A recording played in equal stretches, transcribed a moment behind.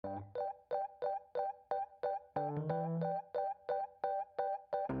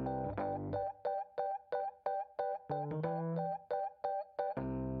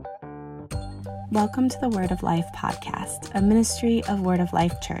Welcome to the Word of Life podcast, a ministry of Word of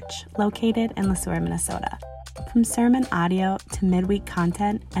Life Church located in Sueur, Minnesota. From sermon audio to midweek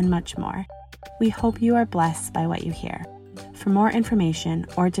content and much more, we hope you are blessed by what you hear. For more information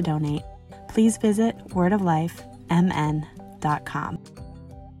or to donate, please visit wordoflifemn.com.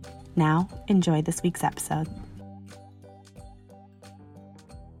 Now, enjoy this week's episode.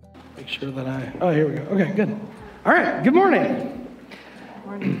 Make sure that oh, here we go. Okay, good. All right, good morning. Good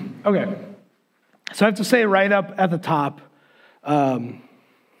morning. Okay, so I have to say right up at the top, I've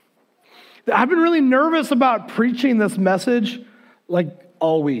been really nervous about preaching this message like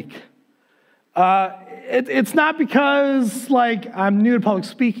all week. It's not because I'm new to public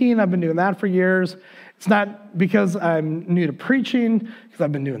speaking. I've been doing that for years. It's not because I'm new to preaching, because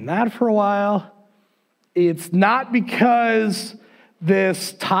I've been doing that for a while. It's not because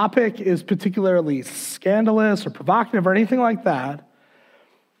this topic is particularly scandalous or provocative or anything like that.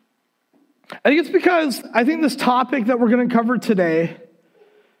 I think it's because I think this topic that we're going to cover today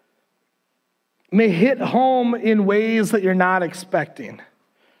may hit home in ways that you're not expecting.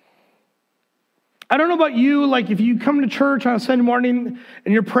 I don't know about you, if you come to church on a Sunday morning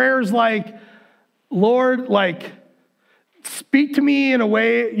and your prayer is Lord, speak to me in a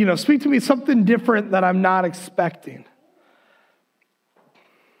way, speak to me something different that I'm not expecting.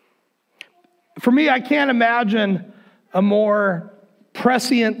 For me, I can't imagine a more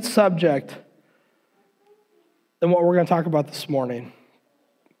prescient subject than what we're going to talk about this morning.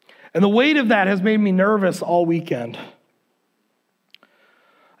 And the weight of that has made me nervous all weekend.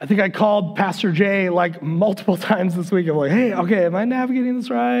 I think I called Pastor Jay multiple times this week. I'm hey, okay, am I navigating this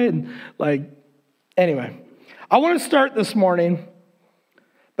right? And anyway, I want to start this morning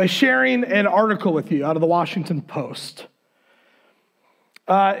by sharing an article with you out of the Washington Post.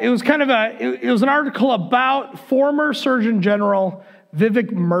 It was an article about former Surgeon General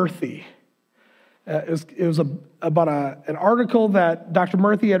Vivek Murthy. It was about an article that Dr.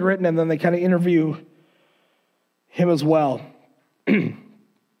 Murthy had written, and then they kind of interview him as well.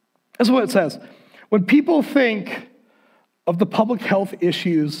 That's what it says. When people think of the public health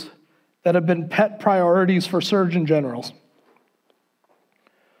issues that have been pet priorities for surgeon generals,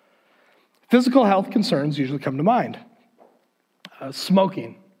 physical health concerns usually come to mind.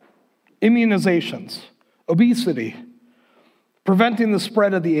 Smoking, immunizations, obesity, preventing the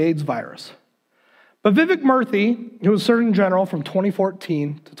spread of the AIDS virus. But Vivek Murthy, who was Surgeon General from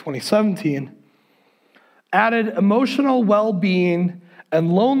 2014 to 2017, added emotional well-being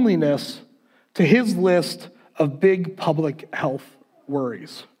and loneliness to his list of big public health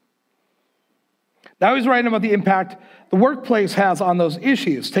worries. Now he's writing about the impact the workplace has on those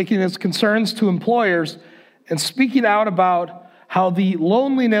issues, taking his concerns to employers and speaking out about how the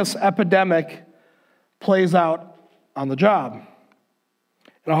loneliness epidemic plays out on the job.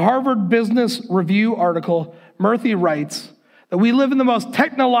 In a Harvard Business Review article, Murthy writes that we live in the most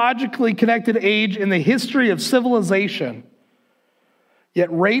technologically connected age in the history of civilization, yet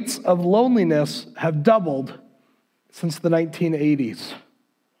rates of loneliness have doubled since the 1980s.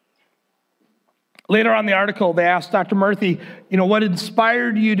 Later on in the article, they asked Dr. Murthy, what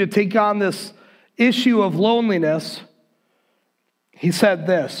inspired you to take on this issue of loneliness? He said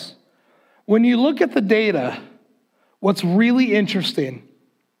this: when you look at the data, what's really interesting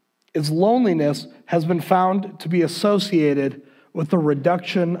is loneliness has been found to be associated with the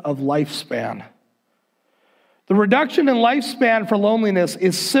reduction of lifespan. The reduction in lifespan for loneliness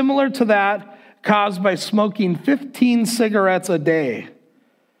is similar to that caused by smoking 15 cigarettes a day.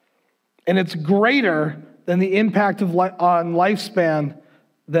 And it's greater than the impact on lifespan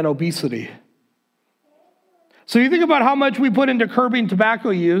than obesity. So you think about how much we put into curbing tobacco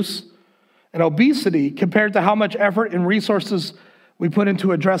use and obesity compared to how much effort and resources we put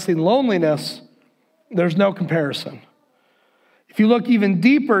into addressing loneliness, there's no comparison. If you look even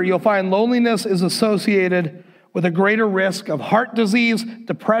deeper, you'll find loneliness is associated with a greater risk of heart disease,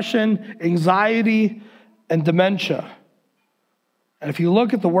 depression, anxiety, and dementia. And if you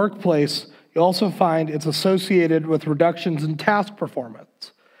look at the workplace, you'll also find it's associated with reductions in task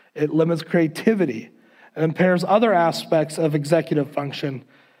performance. It limits creativity and impairs other aspects of executive function,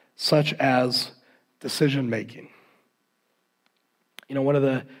 such as decision-making. One of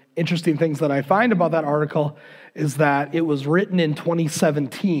the interesting things that I find about that article is that it was written in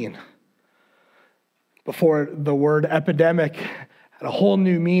 2017, before the word epidemic had a whole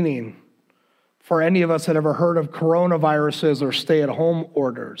new meaning for any of us that ever heard of coronaviruses or stay-at-home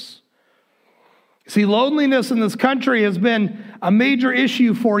orders. See, loneliness in this country has been a major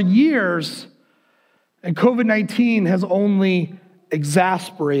issue for years, and COVID-19 has only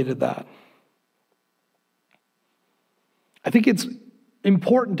exacerbated that. I think it's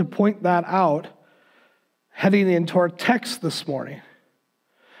important to point that out heading into our text this morning.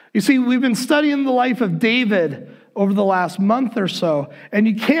 You see, we've been studying the life of David over the last month or so, and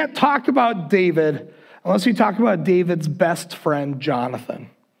you can't talk about David unless you talk about David's best friend, Jonathan.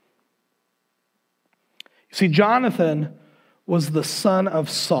 You see, Jonathan was the son of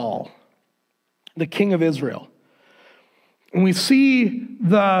Saul, the king of Israel. And we see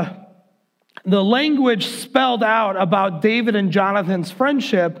the language spelled out about David and Jonathan's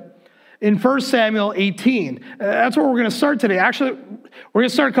friendship in 1 Samuel 18. That's where we're going to start today. Actually, we're going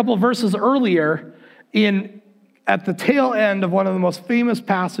to start a couple of verses earlier at the tail end of one of the most famous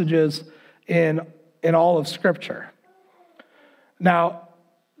passages in all of Scripture. Now,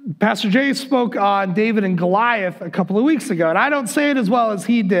 Pastor Jay spoke on David and Goliath a couple of weeks ago, and I don't say it as well as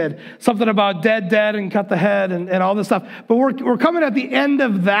he did. Something about dead, and cut the head and all this stuff. But we're coming at the end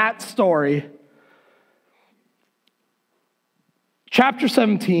of that story. Chapter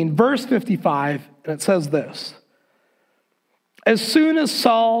 17, verse 55, and it says this. As soon as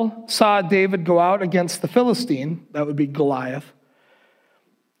Saul saw David go out against the Philistine, that would be Goliath,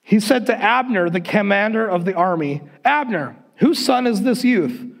 he said to Abner, the commander of the army, Abner, whose son is this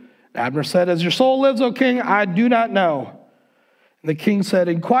youth? Abner said, as your soul lives, O king, I do not know. And the king said,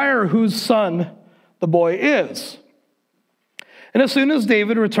 inquire whose son the boy is. And as soon as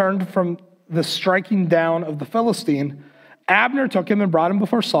David returned from the striking down of the Philistine, Abner took him and brought him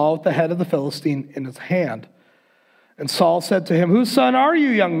before Saul with the head of the Philistine in his hand. And Saul said to him, whose son are you,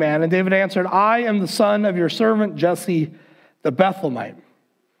 young man? And David answered, I am the son of your servant Jesse the Bethlehemite.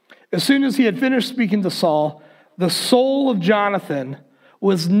 As soon as he had finished speaking to Saul, the soul of Jonathan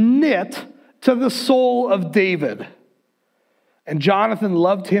was knit to the soul of David. And Jonathan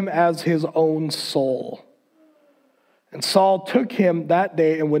loved him as his own soul. And Saul took him that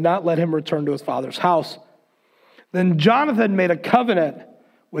day and would not let him return to his father's house. Then Jonathan made a covenant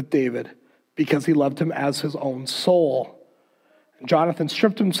with David because he loved him as his own soul. And Jonathan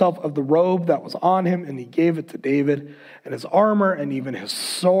stripped himself of the robe that was on him, and he gave it to David, and his armor, and even his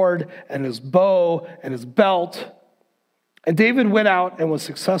sword, and his bow, and his belt. And David went out and was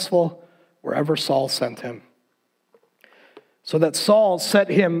successful wherever Saul sent him. So that Saul set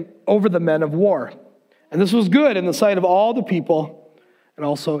him over the men of war. And this was good in the sight of all the people, and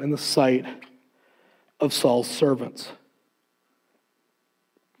also in the sight of Saul's servants.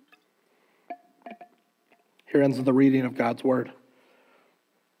 Here ends the reading of God's word.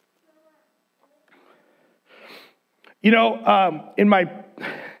 You know, in my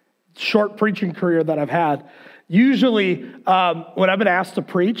short preaching career that I've had, usually when I've been asked to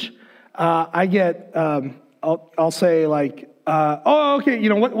preach, I get, I'll say like, oh, okay, you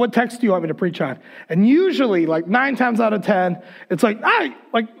know, what text do you want me to preach on? And usually, like 9 times out of 10, it's like,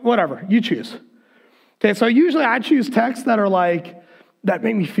 whatever, you choose. Okay, so usually I choose texts that are like, that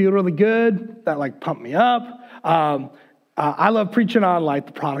make me feel really good, that like pump me up. I love preaching on like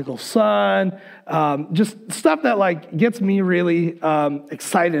the prodigal son, just stuff that like gets me really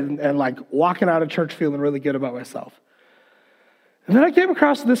excited and like walking out of church feeling really good about myself. And then I came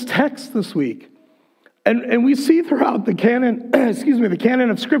across this text this week, and we see throughout the canon, the canon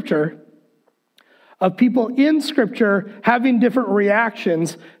of Scripture, of people in Scripture having different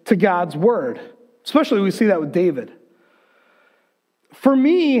reactions to God's word. Especially we see that with David. For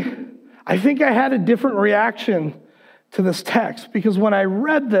me, I think I had a different reaction to this text because when I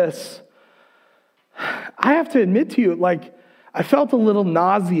read this, I have to admit to you, like, I felt a little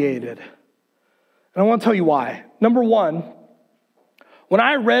nauseated. And I want to tell you why. Number one, when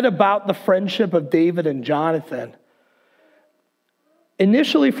I read about the friendship of David and Jonathan,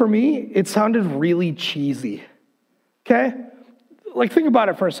 initially for me, it sounded really cheesy. Okay? Like, think about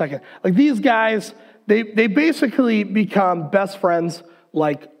it for a second. Like, these guys, they basically become best friends,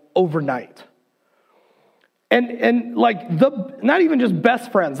 like, overnight. And like, not even just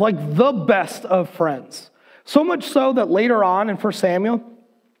best friends, like, the best of friends. So much so that later on in 1 Samuel,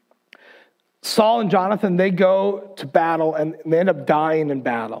 Saul and Jonathan, they go to battle, and they end up dying in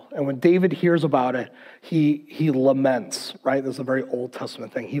battle. And when David hears about it, he laments, right? This is a very Old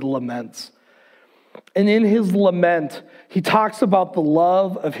Testament thing. He laments. And in his lament, he talks about the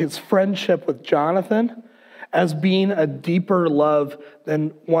love of his friendship with Jonathan as being a deeper love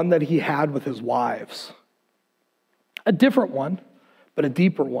than one that he had with his wives. A different one, but a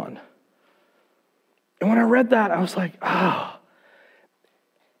deeper one. And when I read that, I was like,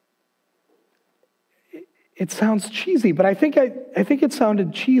 it sounds cheesy, but I think it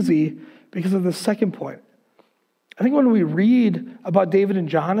sounded cheesy because of the second point. I think when we read about David and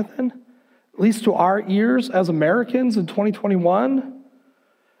Jonathan, at least to our ears as Americans in 2021,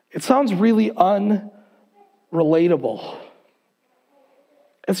 it sounds really unrelatable.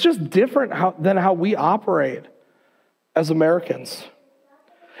 It's just different than how we operate as Americans.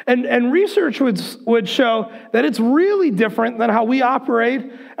 And research would show that it's really different than how we operate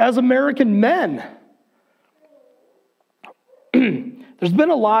as American men. There's been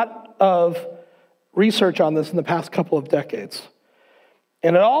a lot of research on this in the past couple of decades.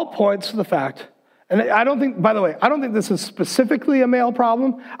 And it all points to the fact, and I don't think this is specifically a male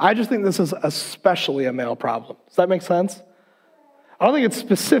problem. I just think this is especially a male problem. Does that make sense? I don't think it's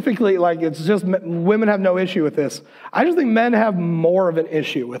specifically like it's just women have no issue with this. I just think men have more of an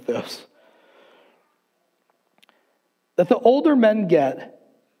issue with this. That the older men get,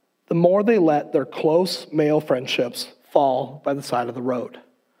 the more they let their close male friendships fall by the side of the road.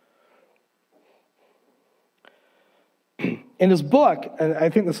 In his book, and I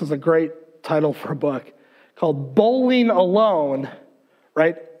think this is a great title for a book, called Bowling Alone,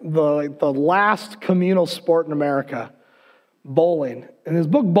 right? The last communal sport in America, bowling. In his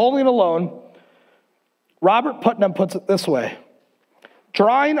book, Bowling Alone, Robert Putnam puts it this way: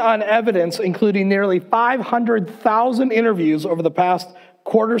 drawing on evidence, including nearly 500,000 interviews over the past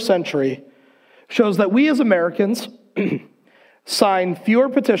quarter century, shows that we as Americans sign fewer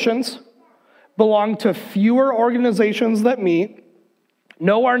petitions, belong to fewer organizations that meet,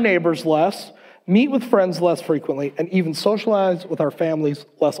 know our neighbors less, meet with friends less frequently, and even socialize with our families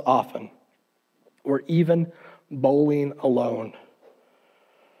less often. We're even bowling alone.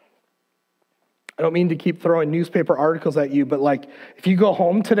 I don't mean to keep throwing newspaper articles at you, but like if you go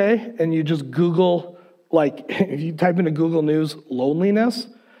home today and you just Google, like if you type into Google News loneliness,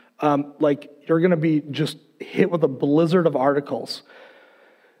 like you're going to be just hit with a blizzard of articles.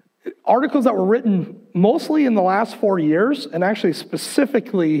 Articles that were written mostly in the last 4 years and actually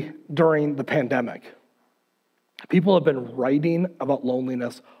specifically during the pandemic. People have been writing about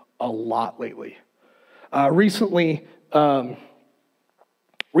loneliness a lot lately. Recently in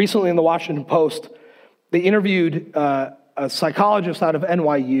the Washington Post, they interviewed a psychologist out of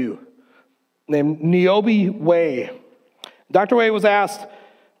NYU named Niobe Way. Dr. Way was asked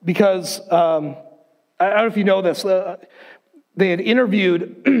because, I don't know if you know this, they had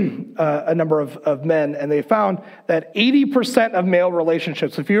interviewed a number of men, and they found that 80% of male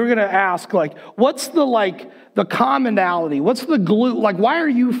relationships, if you were going to ask, like, what's the commonality, what's the glue, like, why are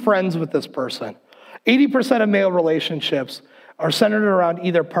you friends with this person? 80% of male relationships are centered around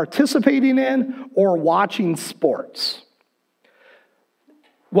either participating in or watching sports.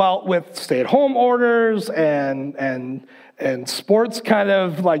 Well, with stay-at-home orders and sports kind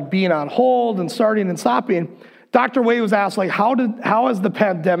of like being on hold and starting and stopping, Dr. Way was asked, like, how has the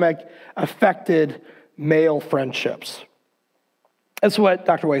pandemic affected male friendships? That's what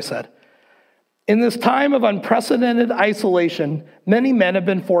Dr. Way said. In this time of unprecedented isolation, many men have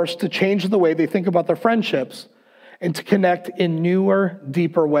been forced to change the way they think about their friendships and to connect in newer,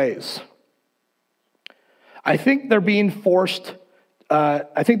 deeper ways. I think they're being forced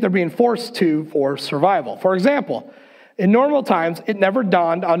to for survival. For example, in normal times, it never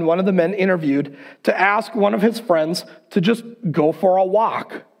dawned on one of the men interviewed to ask one of his friends to just go for a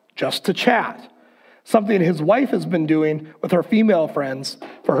walk, just to chat, something his wife has been doing with her female friends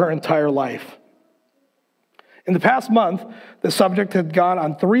for her entire life. In the past month, the subject had gone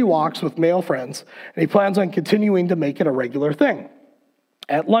on 3 walks with male friends, and he plans on continuing to make it a regular thing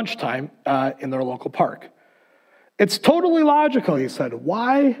at lunchtime in their local park. It's totally logical, he said.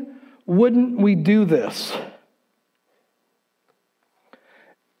 Why wouldn't we do this?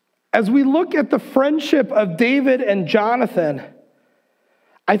 As we look at the friendship of David and Jonathan,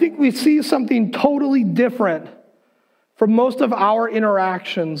 I think we see something totally different from most of our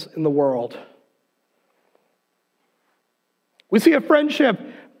interactions in the world. We see a friendship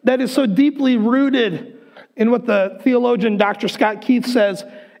that is so deeply rooted in what the theologian Dr. Scott Keith says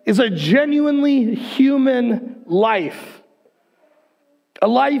is a genuinely human life, a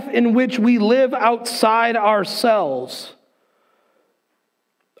life in which we live outside ourselves,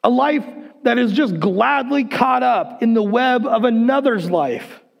 a life that is just gladly caught up in the web of another's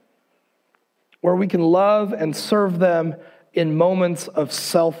life, where we can love and serve them in moments of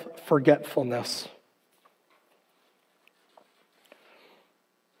self-forgetfulness.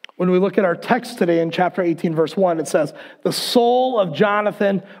 When we look at our text today in chapter 18, verse 1, it says, the soul of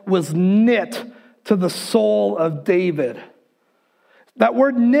Jonathan was knit to the soul of David. That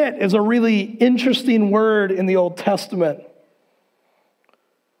word knit is a really interesting word in the Old Testament.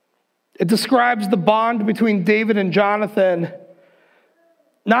 It describes the bond between David and Jonathan,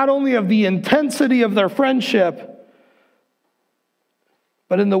 not only of the intensity of their friendship,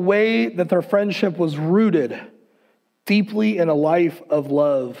 but in the way that their friendship was rooted deeply in a life of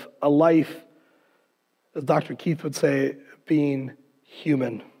love, a life, as Dr. Keith would say, being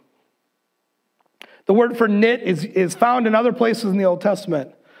human. The word for knit is found in other places in the Old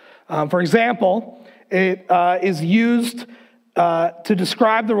Testament. For example, it is used to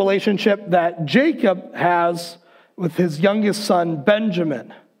describe the relationship that Jacob has with his youngest son,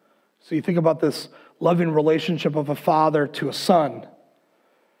 Benjamin. So you think about this loving relationship of a father to a son.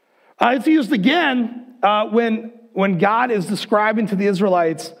 It's used again when God is describing to the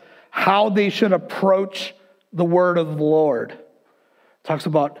Israelites how they should approach the word of the Lord. It talks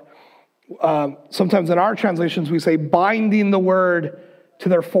about, sometimes in our translations we say binding the word to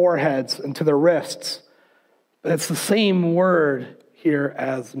their foreheads and to their wrists. But it's the same word here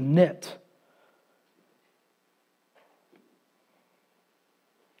as knit.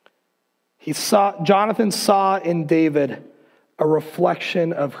 Jonathan saw in David a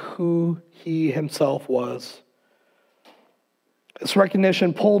reflection of who he himself was. This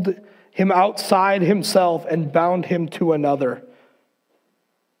recognition pulled him outside himself and bound him to another.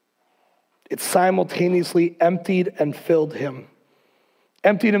 It simultaneously emptied and filled him.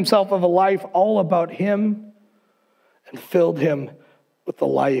 Emptied himself of a life all about him and filled him with the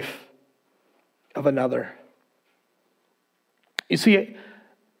life of another. You see,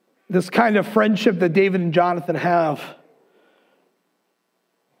 this kind of friendship that David and Jonathan have,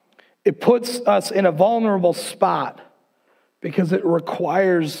 it puts us in a vulnerable spot because it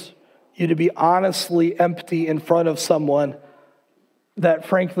requires you to be honestly empty in front of someone that,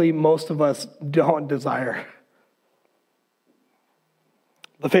 frankly, most of us don't desire.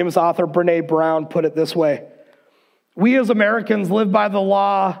 The famous author Brené Brown put it this way: we as Americans live by the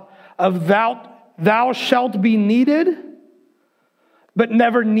law of thou shalt be needed, but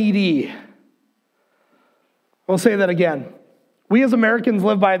never needy. We'll say that again. We as Americans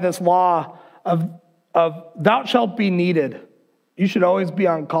live by this law of thou shalt be needed. You should always be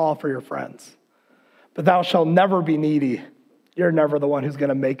on call for your friends. But thou shalt never be needy. You're never the one who's going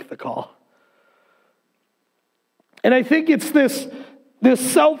to make the call. And I think it's this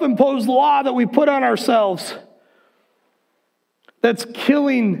self-imposed law that we put on ourselves that's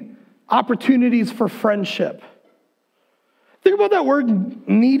killing opportunities for friendship. Think about that word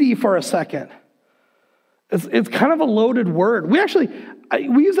needy for a second. It's kind of a loaded word. We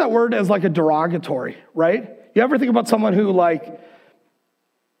use that word as like a derogatory, right? You ever think about someone who like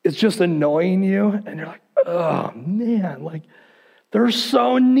is just annoying you and you're like, oh man, like they're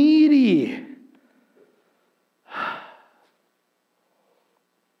so needy.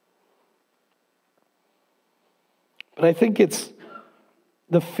 But I think it's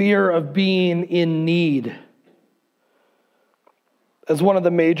the fear of being in need as one of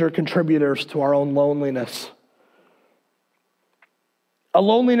the major contributors to our own loneliness. A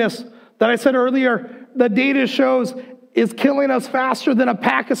loneliness that I said earlier, the data shows is killing us faster than a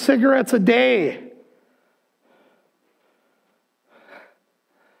pack of cigarettes a day.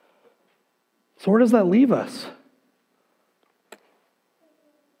 So where does that leave us?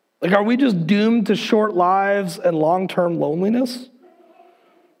 Like, are we just doomed to short lives and long-term loneliness?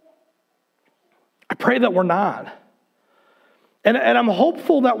 I pray that we're not. And I'm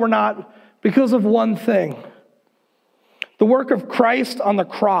hopeful that we're not because of one thing. The work of Christ on the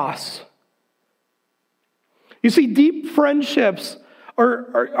cross. You see, deep friendships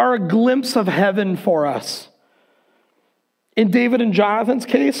are a glimpse of heaven for us. In David and Jonathan's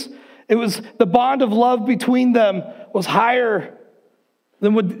case, it was the bond of love between them was higher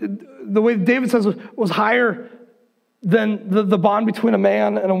than what the way David says was higher than the bond between a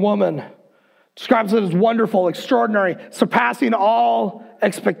man and a woman. Describes it as wonderful, extraordinary, surpassing all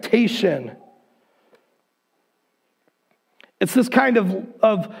expectation. It's this kind of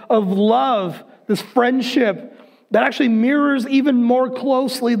love, this friendship that actually mirrors even more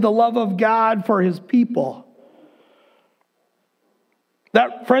closely the love of God for his people.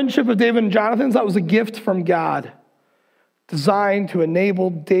 That friendship of David and Jonathan's, that was a gift from God, designed to enable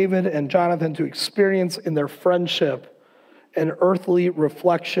David and Jonathan to experience in their friendship an earthly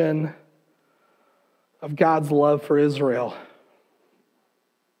reflection of God's love for Israel.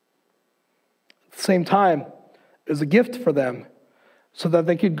 At the same time, it was a gift for them so that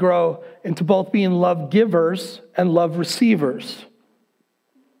they could grow into both being love givers and love receivers.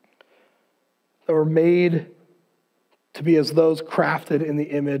 They were made to be as those crafted in the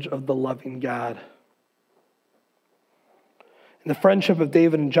image of the loving God. In the friendship of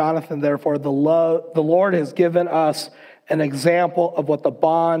David and Jonathan, therefore, the Lord has given us an example of what the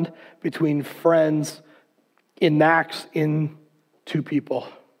bond between friends enacts in two people.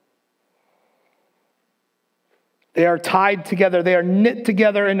 They are tied together. They are knit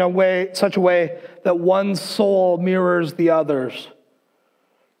together in such a way that one soul mirrors the other's.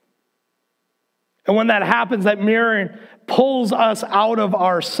 And when that happens, that mirroring pulls us out of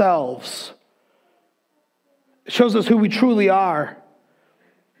ourselves. It shows us who we truly are.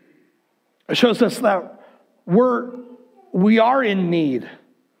 It shows us that we are in need.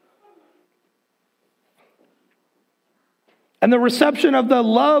 And the reception of the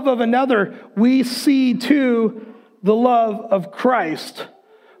love of another, we see too the love of Christ,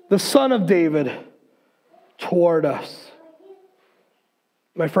 the Son of David, toward us.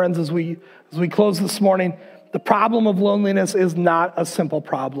 My friends, as we close this morning, the problem of loneliness is not a simple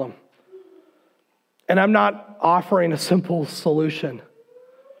problem. And I'm not offering a simple solution.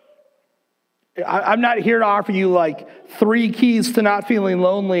 I'm not here to offer you like 3 keys to not feeling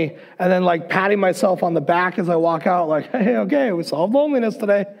lonely and then like patting myself on the back as I walk out like, hey, okay, we solved loneliness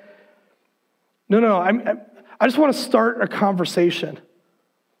today. No, I just want to start a conversation.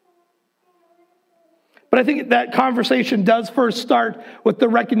 But I think that conversation does first start with the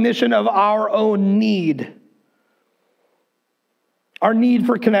recognition of our own need. Our need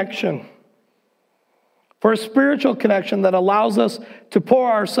for connection. For a spiritual connection that allows us to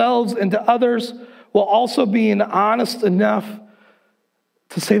pour ourselves into others while also being honest enough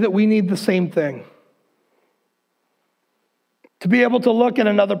to say that we need the same thing. To be able to look at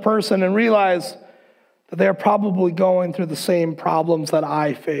another person and realize that they are probably going through the same problems that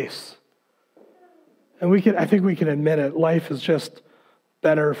I face. And I think we can admit it. Life is just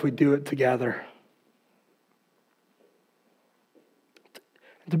better if we do it together.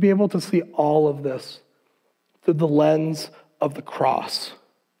 To be able to see all of this through the lens of the cross.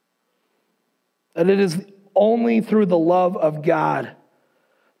 That it is only through the love of God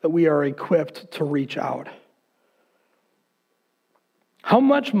that we are equipped to reach out. How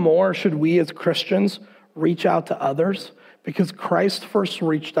much more should we as Christians reach out to others? Because Christ first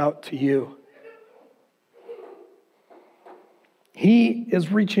reached out to you. He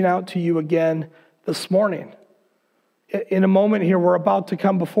is reaching out to you again this morning. In a moment here, we're about to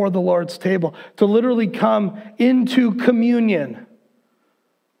come before the Lord's table, to literally come into communion.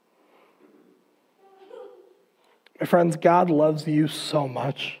 My friends, God loves you so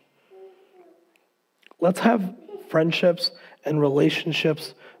much. Let's have friendships and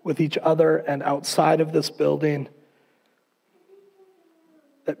relationships with each other and outside of this building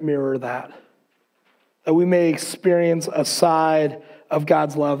that mirror that. That we may experience a side of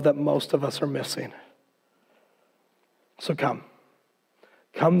God's love that most of us are missing. So come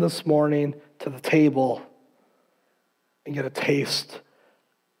this morning to the table and get a taste,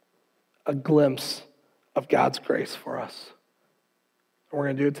 a glimpse of God's grace for us. And we're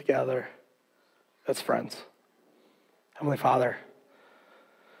going to do it together as friends. Heavenly Father,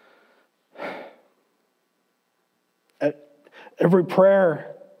 at every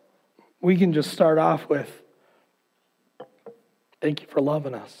prayer, we can just start off with, thank you for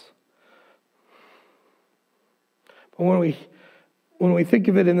loving us. But when we think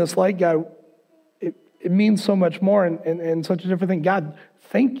of it in this light, God, it means so much more and such a different thing. God,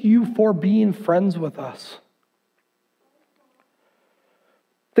 thank you for being friends with us.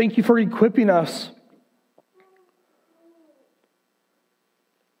 Thank you for equipping us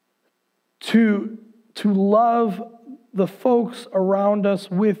to love the folks around us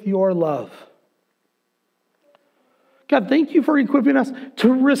with your love. God, thank you for equipping us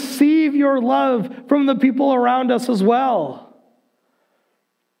to receive your love from the people around us as well.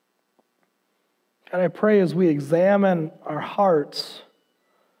 God, I pray as we examine our hearts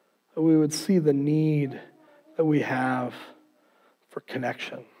that we would see the need that we have for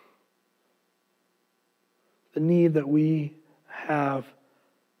connection. The need that we have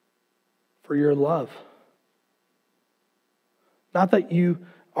for your love. Not that you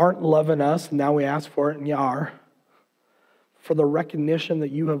aren't loving us, and now we ask for it, and you are. For the recognition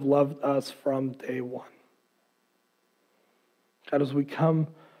that you have loved us from day one. God, as we come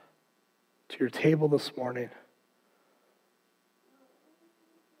to your table this morning,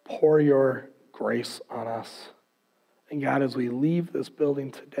 pour your grace on us. And God, as we leave this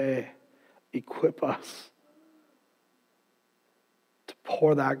building today, equip us to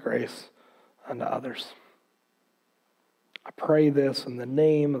pour that grace onto others. I pray this in the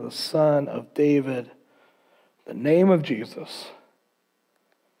name of the Son of David, the name of Jesus.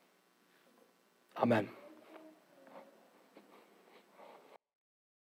 Amen.